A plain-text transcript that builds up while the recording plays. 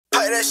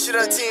that shit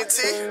on TNT.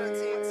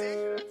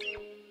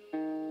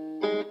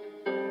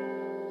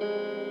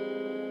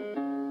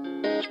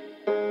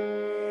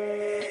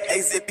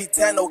 Hey, Zippy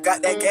Tano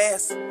got that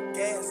gas.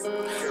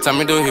 Tell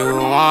me, do you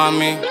want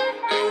me?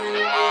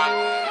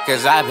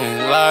 Cause I've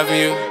been loving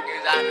you.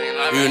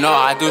 You know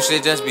I do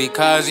shit just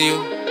because you.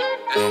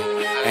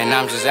 Yeah. And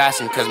I'm just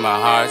asking cause my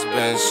heart's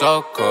been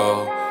so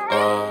cold.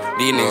 Oh,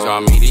 these niggas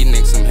on me, these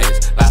niggas some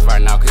hits. Laugh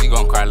right now cause you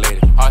gon' cry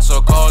later. Heart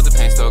so cold, the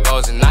pain still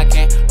goes. And I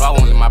can't, no, I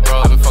won't leave my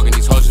bro. I've been fucking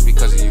these hoes just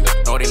because of you.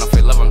 No, they don't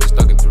feel love, I'm just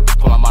thugging through.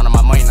 Put my mind on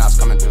my money, now it's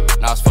coming through.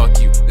 Now it's fuck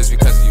you, this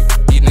because of you.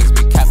 These niggas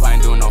be cap, I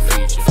ain't doing no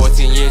feature.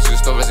 14 years, you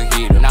still as a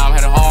heater. Now I'm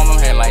heading home, I'm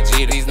heading like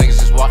Jeter. These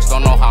niggas just watch,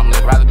 don't know how I'm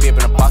living. Rather be up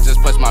in a box,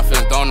 just push my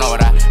feelings. Don't know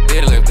what I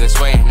did to live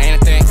this way. And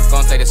anything,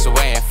 gon' take this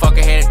away. And fuck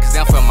ahead, cause they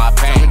don't feel my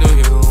pain. Tell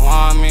me, do you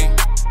want me?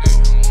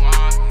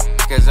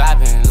 Cause I've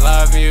been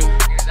loving you.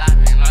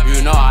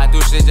 You know I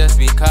do shit just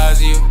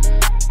because you.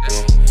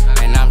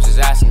 Yeah. And I'm just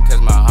asking cause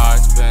my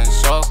heart's been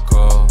so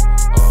cold.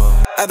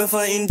 Oh. I've been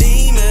fighting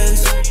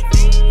demons.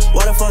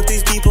 Why the fuck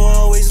these people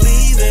always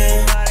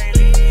leaving?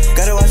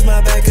 Gotta watch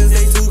my back cause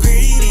they too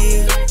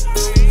greedy.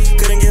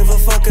 Couldn't give a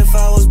fuck if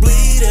I was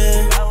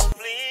bleeding.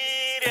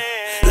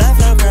 Laugh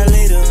now, cry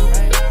later.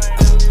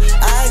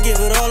 I give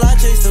it all, I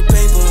chase the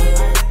paper.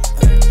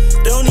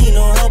 Don't need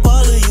no help,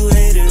 all of you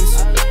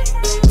haters.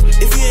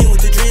 If you ain't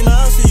with the dream,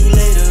 I'll see you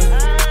later.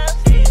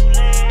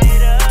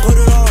 Put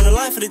it all on the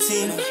line for the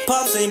team.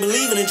 Pops ain't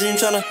believing the dream,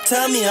 tryna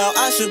tell me how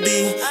I should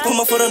be. Put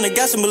my foot on the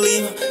gas and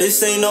believe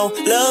this ain't no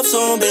love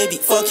song, baby.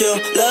 Fuck your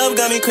love,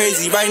 got me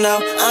crazy. Right now,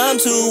 I'm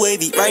too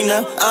wavy. Right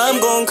now, I'm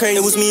going crazy.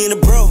 It was me and the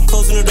bro,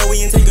 closing the door, we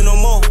ain't taking no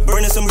more.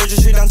 Burning some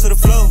bridges straight down to the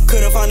floor.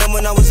 Couldn't find them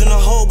when I was in the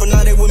hole, but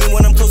now they with me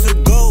when I'm close to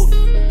the gold.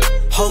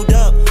 Hold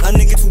up, a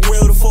nigga too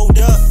real to fold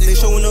up. They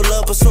showing no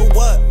love, but so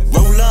what?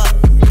 Roll up,